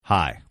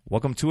Hi,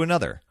 welcome to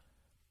another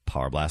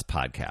Power Blast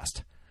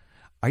podcast.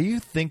 Are you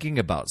thinking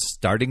about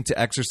starting to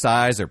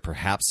exercise or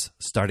perhaps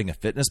starting a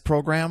fitness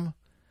program?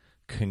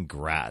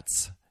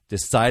 Congrats.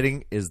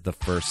 Deciding is the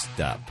first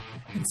step.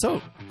 And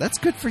so that's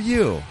good for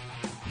you.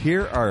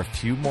 Here are a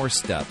few more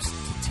steps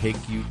to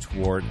take you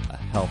toward a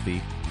healthy,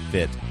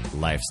 fit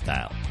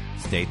lifestyle.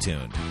 Stay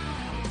tuned.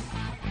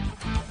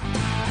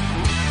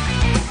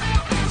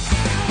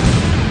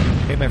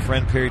 Hey, my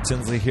friend, Perry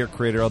Tinsley here,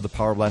 creator of the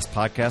Power Blast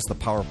podcast, the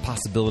power of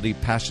possibility,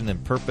 passion,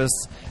 and purpose.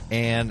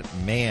 And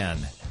man,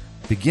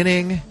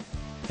 beginning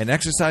an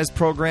exercise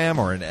program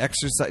or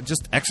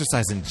just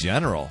exercise in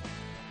general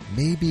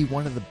may be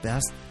one of the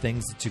best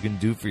things that you can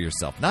do for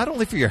yourself, not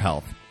only for your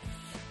health,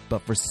 but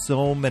for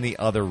so many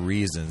other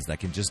reasons that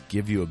can just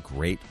give you a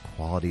great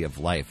quality of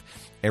life.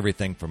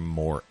 Everything from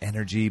more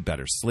energy,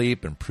 better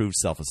sleep, improved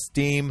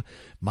self-esteem,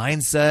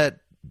 mindset,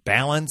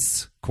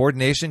 balance,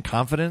 coordination,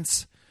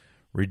 confidence,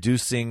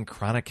 reducing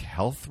chronic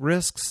health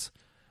risks,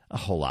 a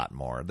whole lot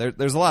more.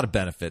 There's a lot of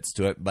benefits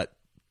to it, but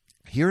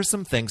here are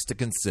some things to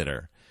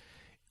consider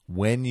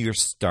when you're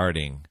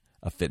starting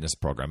a fitness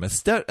program,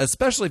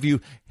 especially if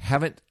you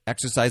haven't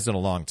exercised in a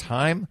long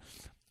time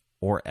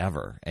or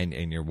ever, and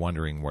you're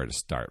wondering where to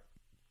start.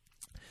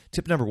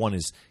 Tip number one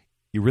is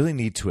you really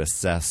need to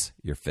assess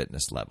your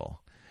fitness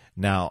level.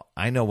 Now,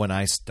 I know when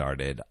I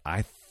started,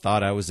 I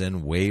thought I was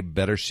in way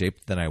better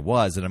shape than I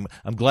was, and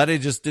I'm glad I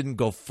just didn't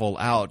go full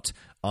out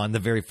on the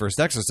very first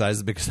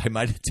exercise because I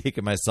might have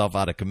taken myself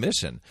out of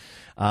commission.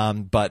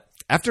 But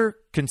after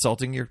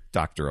consulting your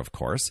doctor, of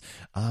course,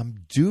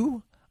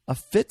 do a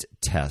fit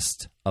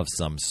test of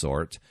some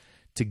sort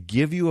to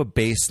give you a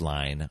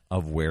baseline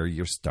of where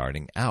you're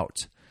starting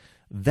out.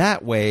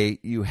 That way,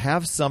 you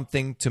have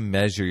something to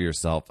measure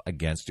yourself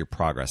against your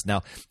progress.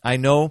 Now, I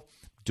know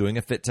doing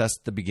a fit test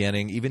at the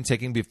beginning, even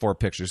taking before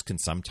pictures can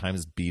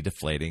sometimes be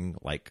deflating.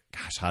 Like,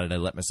 gosh, how did I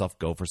let myself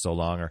go for so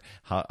long? Or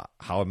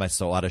how am I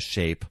so out of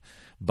shape?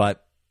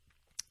 But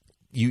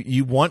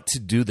you want to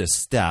do this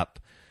step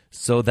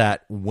so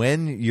that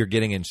when you're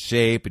getting in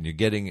shape and you're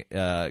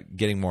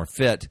getting more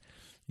fit,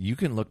 you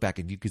can look back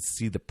and you can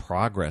see the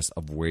progress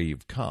of where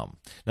you've come.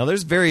 Now,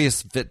 there's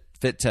various fit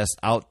tests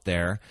out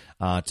there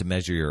to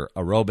measure your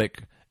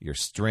aerobic, your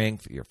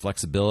strength, your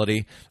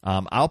flexibility.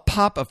 I'll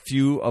pop a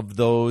few of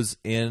those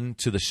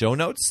into the show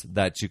notes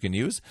that you can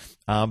use,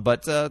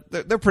 but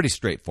they're pretty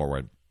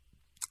straightforward.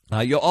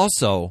 You'll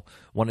also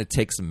want to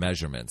take some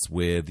measurements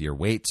with your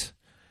weight,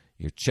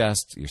 your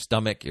chest, your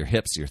stomach, your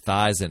hips, your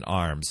thighs, and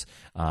arms,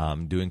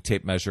 doing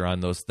tape measure on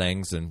those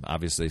things, and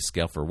obviously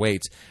scale for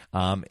weight,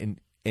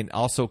 and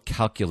also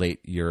calculate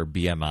your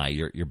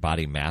BMI, your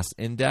body mass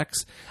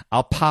index.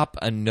 I'll pop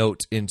a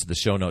note into the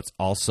show notes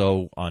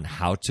also on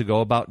how to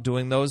go about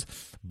doing those,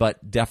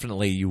 but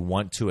definitely you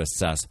want to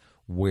assess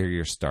where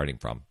you're starting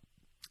from.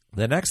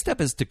 The next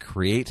step is to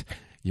create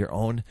your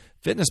own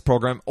fitness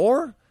program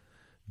or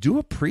do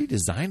a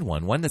pre-designed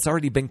one that's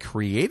already been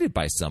created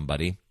by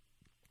somebody.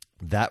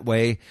 That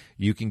way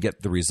you can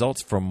get the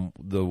results from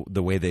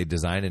the way they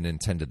designed and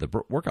intended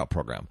the workout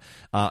program.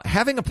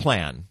 Having a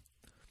plan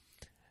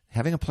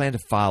to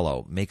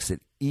follow makes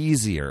it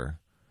easier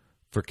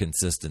for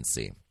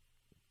consistency.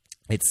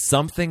 It's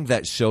something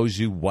that shows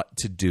you what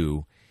to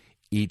do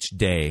each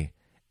day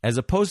as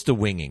opposed to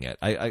winging it.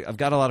 I've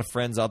got a lot of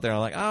friends out there, I'm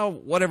like, oh,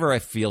 whatever I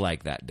feel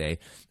like that day.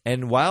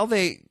 And while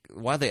they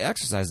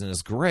exercise, and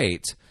it's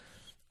great,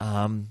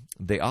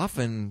 they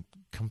often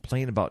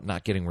complain about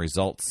not getting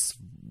results,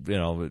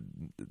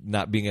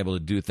 not being able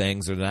to do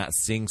things or not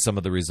seeing some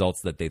of the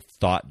results that they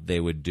thought they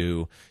would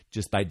do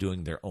just by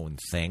doing their own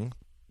thing.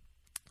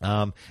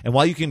 And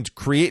while you can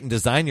create and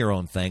design your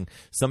own thing,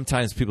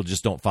 sometimes people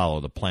just don't follow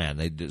the plan.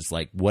 They just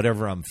like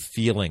whatever I'm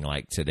feeling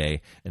like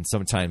today. And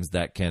sometimes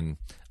that can,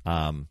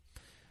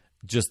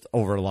 just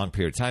over a long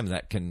period of time,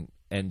 that can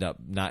end up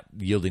not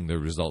yielding the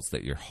results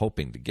that you're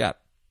hoping to get.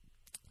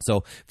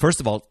 So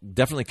first of all,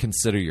 definitely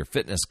consider your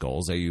fitness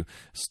goals. Are you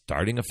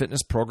starting a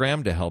fitness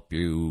program to help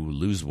you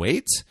lose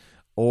weight?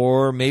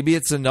 Or maybe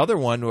it's another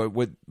one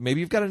with maybe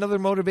you've got another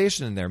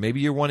motivation in there.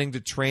 Maybe you're wanting to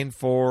train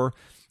for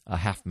a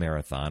half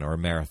marathon or a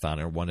marathon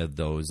or one of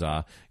those,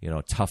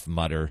 Tough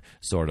Mudder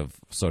sort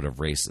of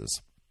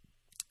races.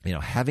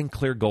 Having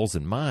clear goals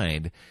in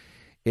mind,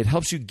 it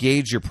helps you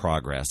gauge your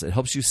progress. It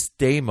helps you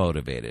stay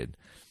motivated.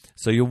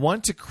 So you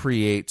want to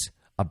create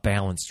a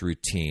balanced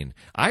routine.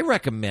 I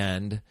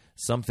recommend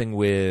something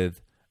with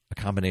a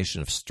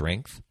combination of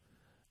strength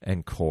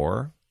and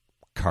core,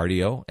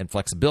 cardio, and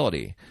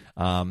flexibility.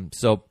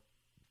 So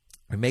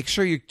make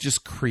sure you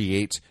just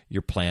create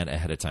your plan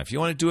ahead of time. If you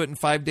want to do it in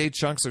 5-day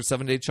chunks or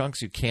 7-day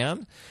chunks, you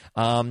can.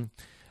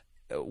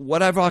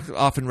 What I've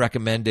often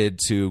recommended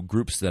to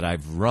groups that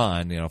I've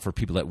run, for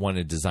people that want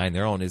to design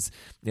their own is,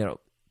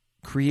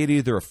 create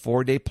either a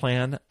 4-day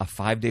plan, a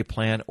 5-day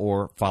plan,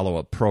 or follow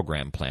a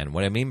program plan.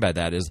 What I mean by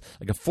that is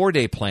like a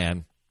 4-day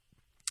plan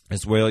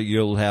is where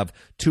you'll have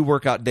 2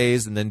 workout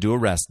days and then do a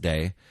rest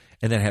day,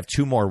 and then have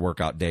 2 more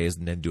workout days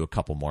and then do a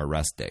couple more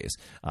rest days.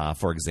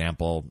 For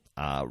example,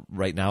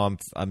 right now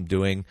I'm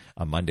doing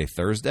a Monday,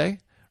 Thursday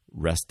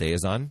rest day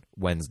is on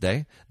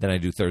Wednesday. Then I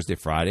do Thursday,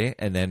 Friday,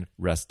 and then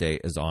rest day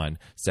is on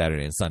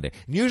Saturday and Sunday.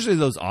 And usually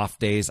those off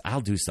days,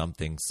 I'll do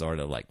something sort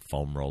of like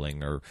foam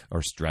rolling or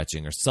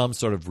stretching or some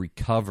sort of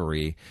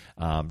recovery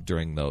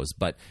during those.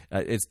 But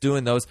it's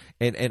doing those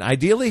and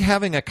ideally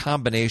having a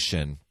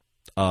combination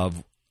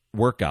of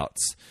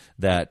workouts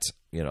that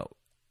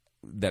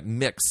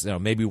mix,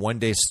 maybe one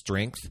day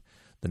strength,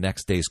 the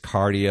next day's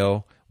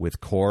cardio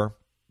with core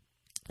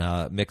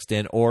mixed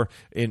in, or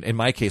in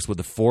my case with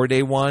the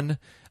 4-day one,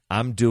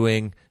 I'm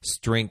doing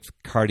strength,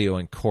 cardio,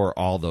 and core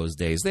all those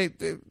days.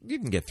 You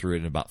can get through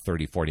it in about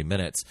 30, 40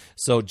 minutes.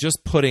 So just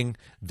having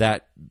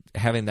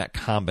that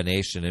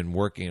combination and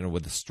working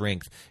with the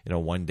strength,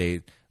 one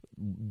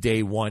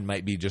day one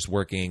might be just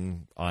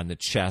working on the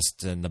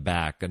chest and the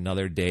back.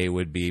 Another day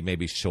would be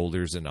maybe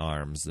shoulders and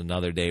arms.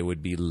 Another day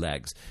would be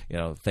legs,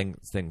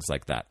 things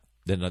like that.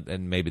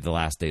 And maybe the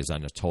last day is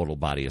on the total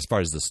body as far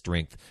as the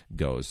strength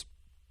goes.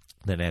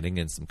 Then adding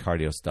in some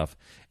cardio stuff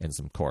and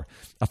some core.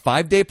 A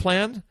 5-day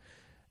plan,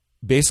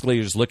 basically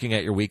you're just looking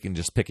at your week and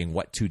just picking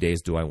what 2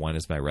 days do I want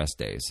as my rest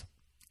days.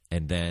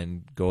 And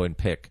then go and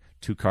pick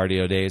 2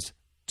 cardio days,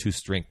 2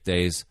 strength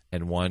days,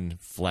 and 1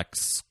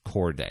 flex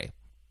core day.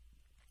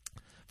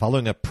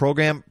 Following a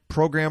program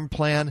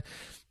plan,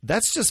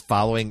 that's just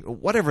following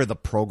whatever the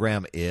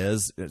program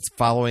is. It's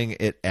following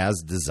it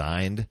as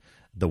designed,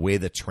 the way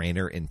the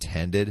trainer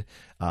intended,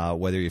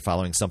 whether you're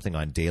following something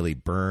on Daily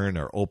Burn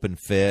or Open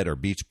Fit or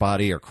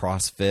Beachbody or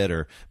CrossFit,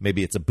 or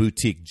maybe it's a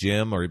boutique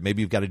gym, or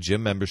maybe you've got a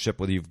gym membership,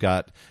 whether you've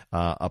got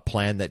a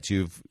plan that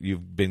you've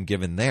been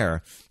given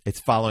there.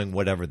 It's following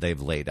whatever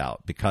they've laid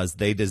out because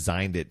they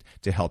designed it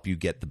to help you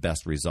get the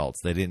best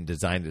results. They didn't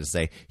design it to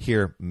say,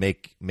 here,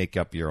 make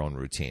up your own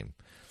routine.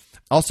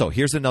 Also,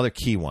 here's another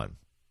key one.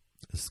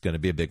 This is going to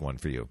be a big one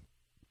for you.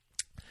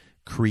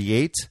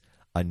 Create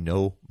a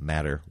no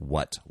matter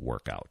what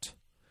workout.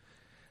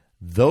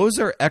 Those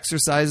are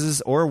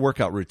exercises or a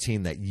workout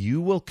routine that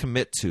you will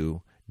commit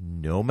to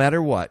no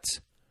matter what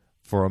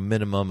for a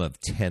minimum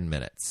of 10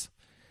 minutes.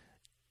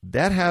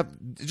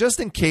 Just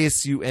in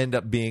case you end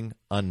up being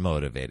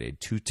unmotivated,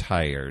 too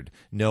tired,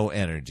 no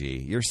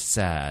energy, you're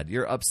sad,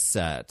 you're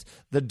upset,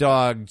 the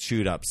dog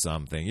chewed up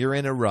something, you're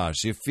in a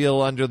rush, you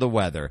feel under the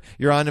weather,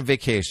 you're on a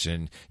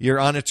vacation, you're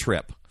on a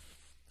trip.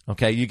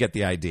 Okay, you get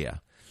the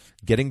idea.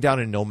 Getting down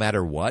to no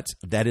matter what,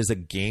 that is a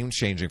game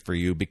changer for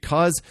you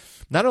because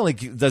not only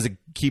does it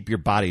keep your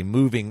body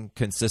moving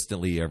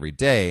consistently every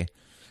day,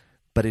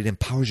 but it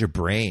empowers your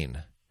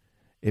brain.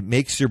 It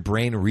makes your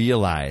brain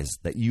realize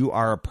that you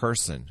are a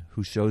person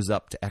who shows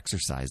up to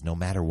exercise no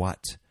matter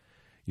what.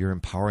 You're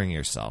empowering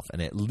yourself,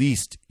 and at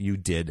least you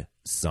did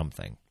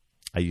something.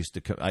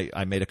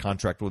 I made a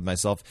contract with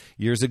myself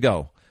years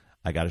ago.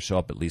 I got to show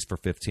up at least for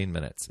 15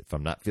 minutes. If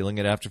I'm not feeling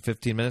it after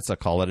 15 minutes, I'll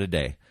call it a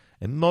day.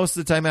 And most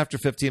of the time after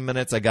 15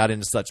 minutes, I got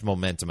into such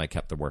momentum, I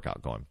kept the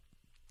workout going.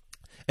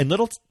 And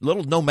little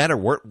no matter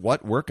what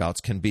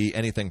workouts can be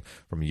anything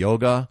from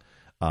yoga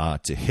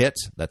to HIIT,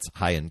 that's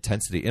high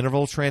intensity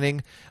interval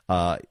training.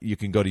 You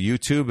can go to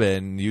YouTube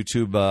and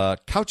YouTube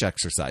couch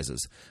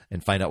exercises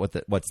and find out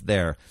what's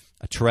there.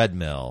 A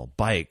treadmill,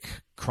 bike,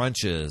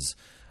 crunches,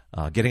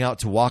 getting out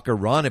to walk or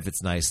run if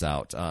it's nice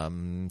out,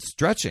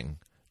 stretching,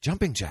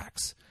 jumping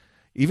jacks.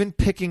 Even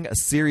picking a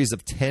series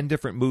of 10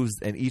 different moves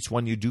and each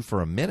one you do for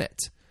a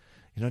minute.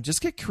 Just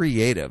get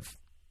creative.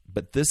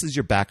 But this is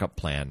your backup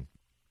plan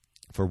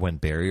for when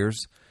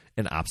barriers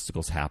and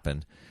obstacles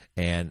happen,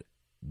 and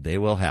they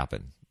will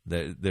happen.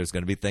 There's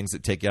going to be things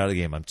that take you out of the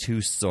game. I'm too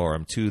sore.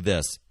 I'm too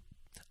this.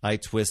 I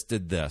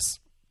twisted this.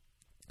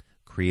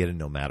 Create a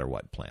no matter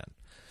what plan.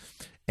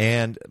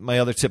 And my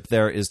other tip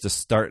there is to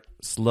start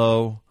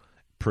slow,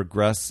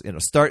 progress.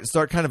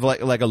 Start kind of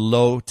like a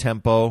low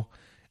tempo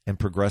and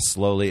progress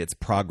slowly. It's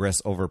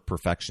progress over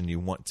perfection. You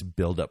want to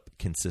build up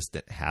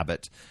consistent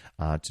habit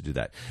to do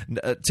that.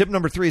 Tip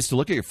number 3 is to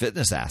look at your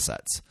fitness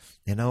assets.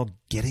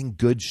 Getting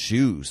good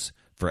shoes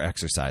for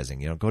exercising.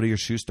 Go to your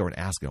shoe store and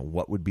ask,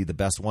 what would be the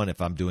best one if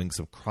I'm doing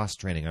some cross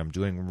training, or I'm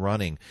doing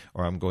running,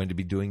 or I'm going to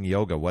be doing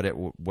yoga. A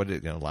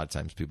lot of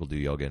times people do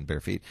yoga in bare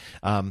feet.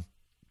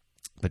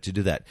 But to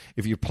do that,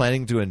 if you're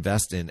planning to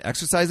invest in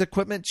exercise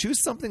equipment,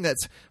 choose something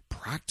that's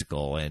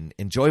practical and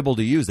enjoyable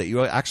to use, that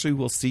you actually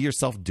will see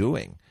yourself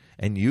doing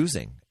and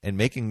using and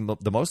making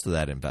the most of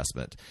that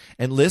investment.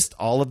 And list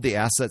all of the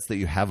assets that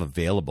you have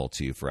available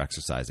to you for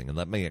exercising. And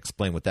let me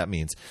explain what that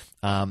means.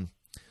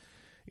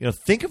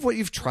 Think of what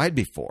you've tried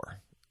before,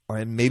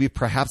 or maybe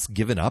perhaps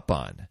given up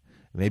on.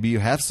 Maybe you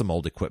have some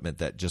old equipment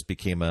that just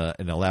became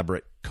an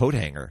elaborate coat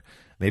hanger.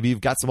 Maybe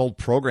you've got some old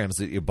programs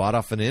that you bought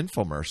off an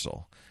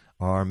infomercial.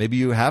 Or maybe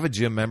you have a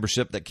gym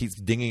membership that keeps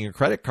dinging your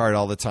credit card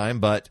all the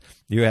time, but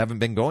you haven't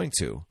been going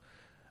to.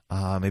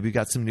 Maybe you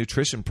got some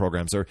nutrition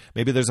programs, or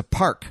maybe there's a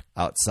park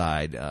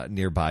outside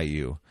nearby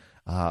you,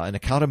 an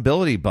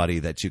accountability buddy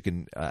that you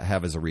can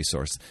have as a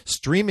resource,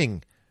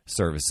 streaming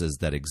services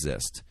that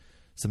exist,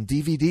 some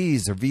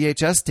DVDs or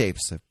VHS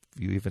tapes, if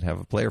you even have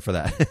a player for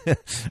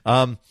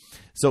that.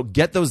 So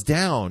get those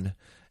down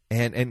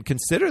and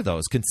consider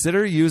those.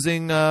 Consider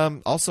using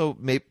also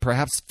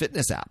perhaps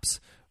fitness apps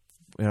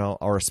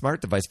or a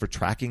smart device for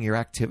tracking your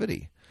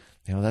activity.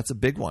 That's a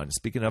big one.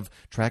 Speaking of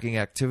tracking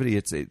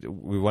activity,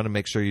 we want to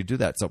make sure you do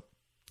that. So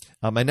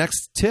my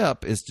next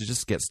tip is to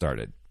just get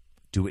started.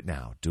 Do it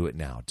now. Do it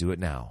now. Do it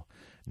now.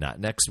 Not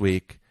next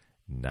week,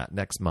 not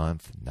next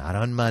month, not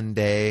on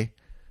Monday,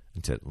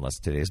 unless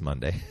today's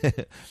Monday,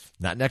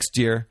 not next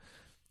year.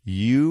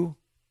 The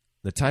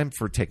time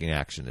for taking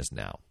action is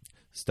now.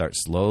 Start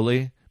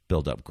slowly,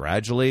 build up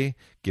gradually,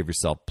 give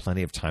yourself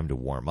plenty of time to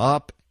warm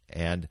up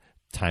and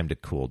time to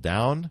cool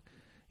down.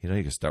 You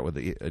can start with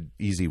an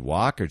easy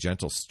walk or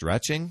gentle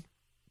stretching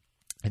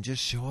and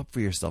just show up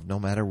for yourself no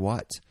matter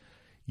what.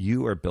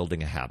 You are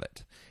building a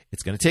habit.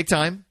 It's going to take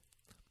time.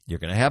 You're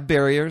going to have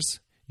barriers.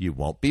 You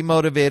won't be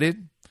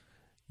motivated.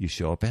 You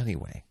show up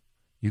anyway.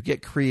 You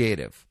get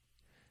creative.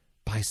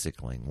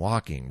 Bicycling,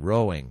 walking,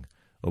 rowing,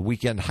 a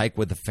weekend hike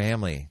with the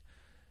family,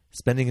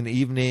 spending an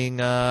evening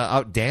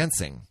out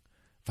dancing,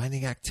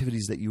 finding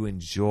activities that you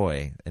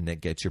enjoy and that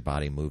get your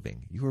body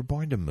moving. You were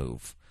born to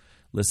move.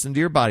 Listen to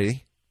your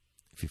body.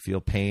 If you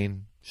feel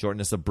pain,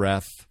 shortness of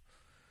breath,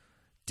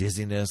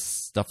 dizziness,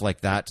 stuff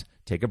like that,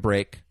 take a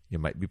break. You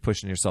might be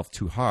pushing yourself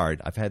too hard.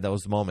 I've had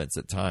those moments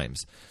at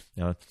times.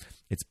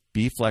 It's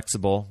be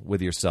flexible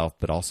with yourself,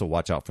 but also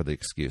watch out for the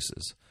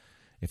excuses.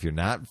 If you're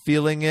not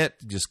feeling it,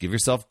 just give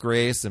yourself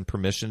grace and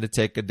permission to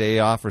take a day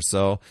off or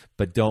so,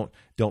 but don't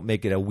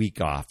make it a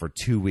week off or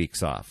 2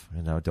 weeks off.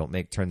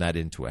 Don't turn that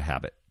into a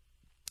habit.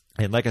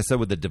 And like I said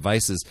with the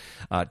devices,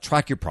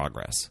 track your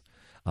progress.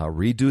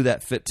 Redo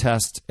that fit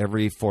test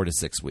every 4 to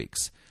 6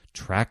 weeks.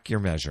 Track your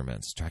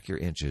measurements. Track your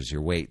inches,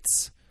 your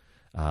weights,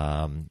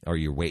 or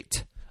your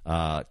weight.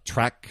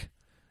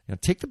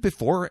 Take the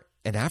before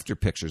and after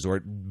pictures, or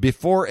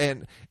before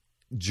and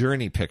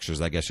journey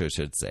pictures, I guess I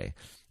should say.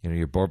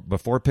 Your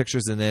before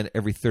pictures, and then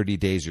every 30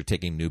 days you're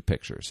taking new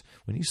pictures.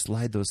 When you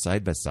slide those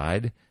side by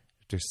side,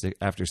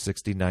 after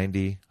 60,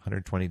 90,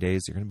 120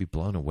 days, you're going to be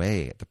blown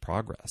away at the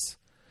progress.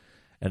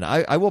 And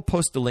I will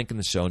post a link in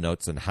the show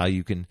notes on how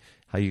you can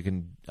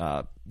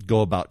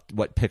go about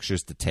what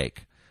pictures to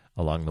take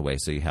along the way,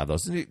 so you have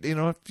those. And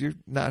if you're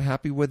not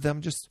happy with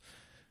them, just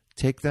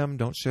take them.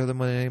 Don't share them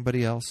with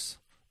anybody else.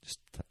 Just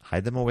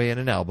hide them away in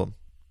an album.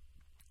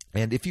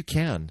 And if you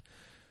can,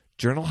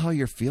 journal how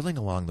you're feeling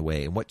along the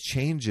way and what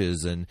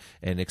changes and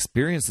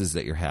experiences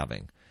that you're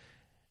having.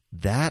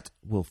 That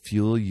will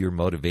fuel your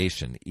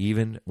motivation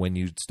even when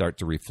you start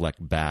to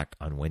reflect back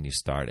on when you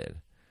started.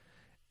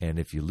 And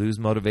if you lose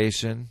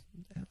motivation,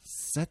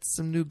 set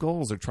some new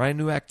goals or try a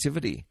new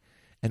activity.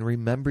 And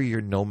remember your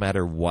no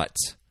matter what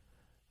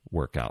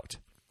workout.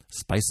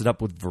 Spice it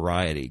up with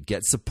variety.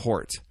 Get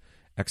support.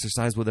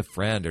 Exercise with a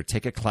friend or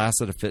take a class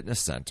at a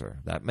fitness center.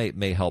 That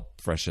may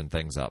help freshen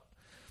things up.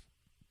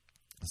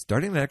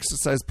 Starting an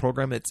exercise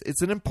program,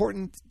 it's an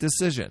important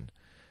decision,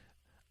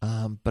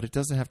 but it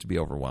doesn't have to be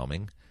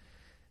overwhelming.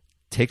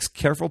 Takes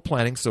careful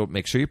planning, so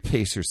make sure you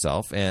pace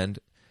yourself, and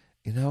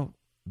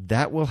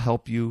that will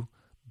help you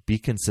be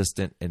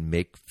consistent and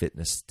make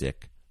fitness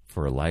stick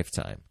for a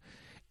lifetime.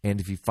 And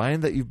if you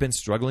find that you've been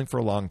struggling for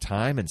a long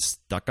time and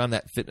stuck on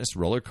that fitness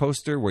roller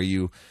coaster where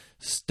you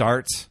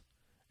start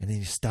and then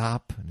you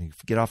stop and you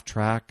get off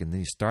track and then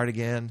you start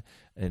again,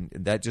 and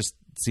that just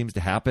seems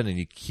to happen, and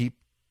you keep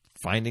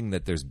finding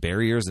that there's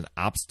barriers and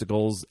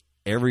obstacles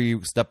every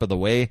step of the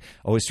way,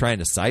 always trying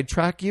to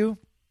sidetrack you,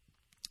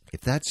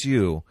 if that's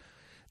you,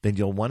 then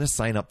you'll want to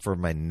sign up for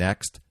my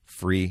next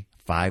free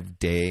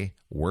 5-day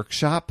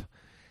workshop.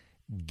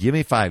 Give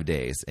me 5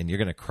 days, and you're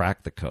going to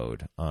crack the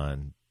code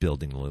on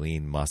building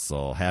lean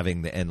muscle,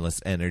 having the endless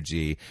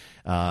energy,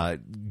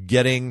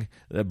 burning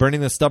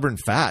the stubborn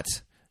fat,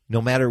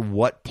 no matter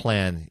what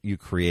plan you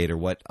create or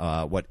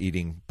what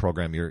eating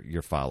program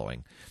you're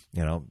following.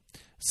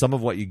 Some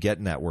of what you get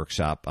in that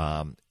workshop,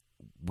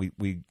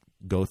 we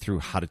go through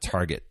how to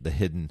target the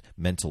hidden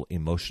mental,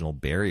 emotional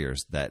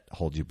barriers that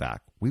hold you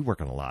back. We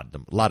work on a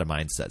lot of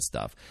mindset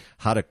stuff,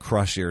 how to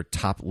crush your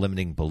top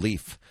limiting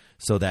belief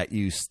so that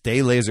you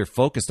stay laser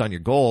focused on your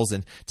goals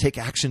and take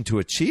action to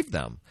achieve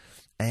them.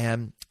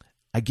 And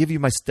I give you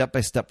my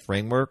step-by-step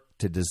framework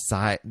to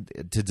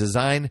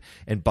design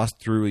and bust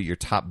through your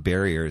top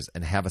barriers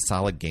and have a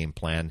solid game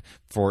plan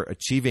for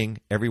achieving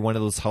every one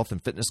of those health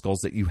and fitness goals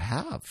that you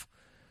have.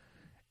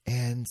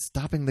 And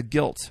stopping the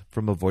guilt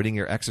from avoiding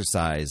your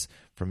exercise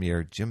from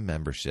your gym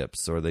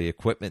memberships or the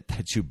equipment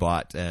that you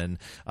bought, and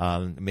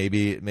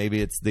maybe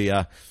it's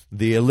the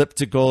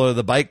elliptical or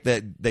the bike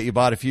that you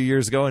bought a few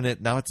years ago, and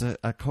now it's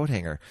a coat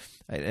hanger.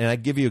 And I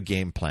give you a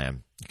game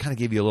plan. I kind of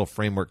gave you a little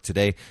framework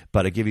today,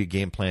 but I give you a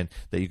game plan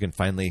that you can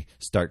finally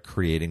start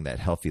creating that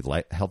healthy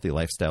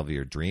lifestyle of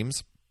your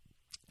dreams,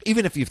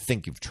 even if you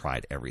think you've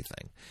tried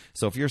everything.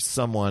 So if you're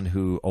someone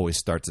who always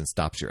starts and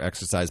stops your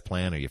exercise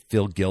plan, or you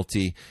feel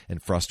guilty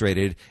and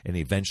frustrated and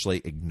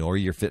eventually ignore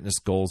your fitness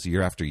goals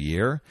year after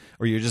year,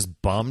 or you're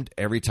just bummed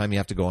every time you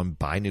have to go and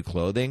buy new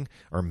clothing,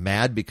 or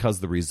mad because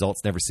the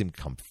results never seem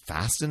to come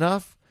fast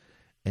enough,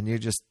 and you're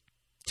just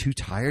too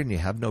tired and you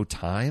have no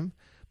time,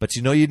 But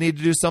you know you need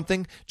to do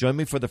something? Join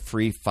me for the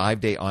free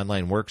 5-day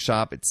online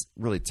workshop. It's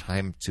really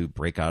time to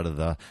break out of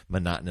the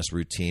monotonous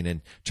routine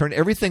and turn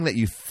everything that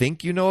you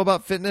think you know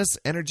about fitness,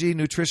 energy,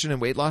 nutrition,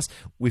 and weight loss,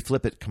 we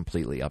flip it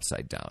completely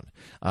upside down.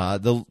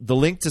 The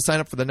link to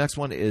sign up for the next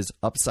one is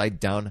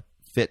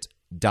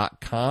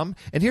upsidedownfit.com.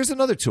 And here's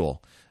another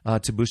tool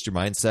to boost your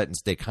mindset and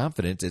stay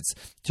confident. It's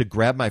to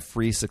grab my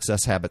free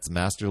Success Habits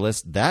Master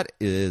List. That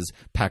is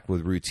packed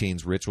with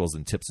routines, rituals,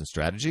 and tips and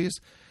strategies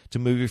to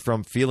move you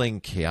from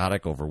feeling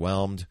chaotic,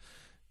 overwhelmed,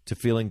 to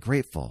feeling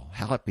grateful,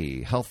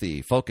 happy,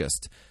 healthy,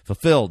 focused,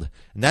 fulfilled.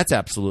 And that's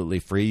absolutely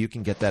free. You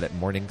can get that at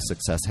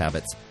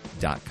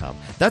morningsuccesshabits.com.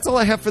 That's all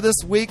I have for this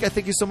week. I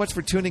thank you so much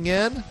for tuning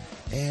in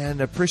and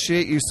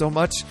appreciate you so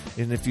much.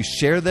 And if you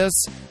share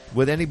this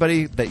with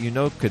anybody that you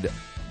know could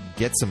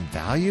get some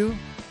value,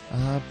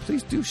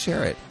 please do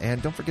share it.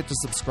 And don't forget to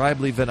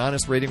subscribe, leave an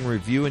honest rating and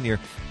review in your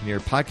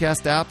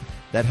podcast app.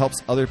 That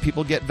helps other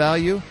people get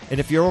value. And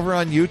if you're over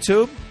on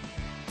YouTube,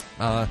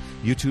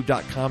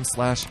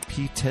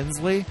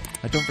 youtube.com/ptinsley.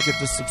 Don't forget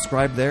to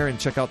subscribe there and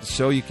check out the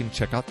show. You can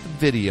check out the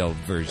video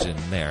version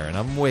there, and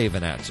I'm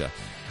waving at you.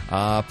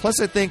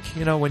 Plus, I think,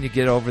 when you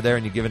get over there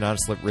and you give an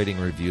honest rating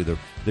and review,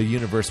 the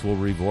universe will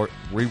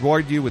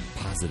reward you with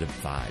positive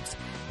vibes.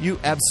 You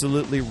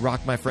absolutely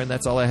rock, my friend.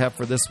 That's all I have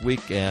for this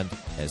week. And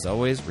as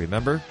always,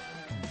 remember,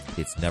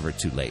 it's never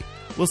too late.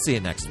 We'll see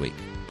you next week.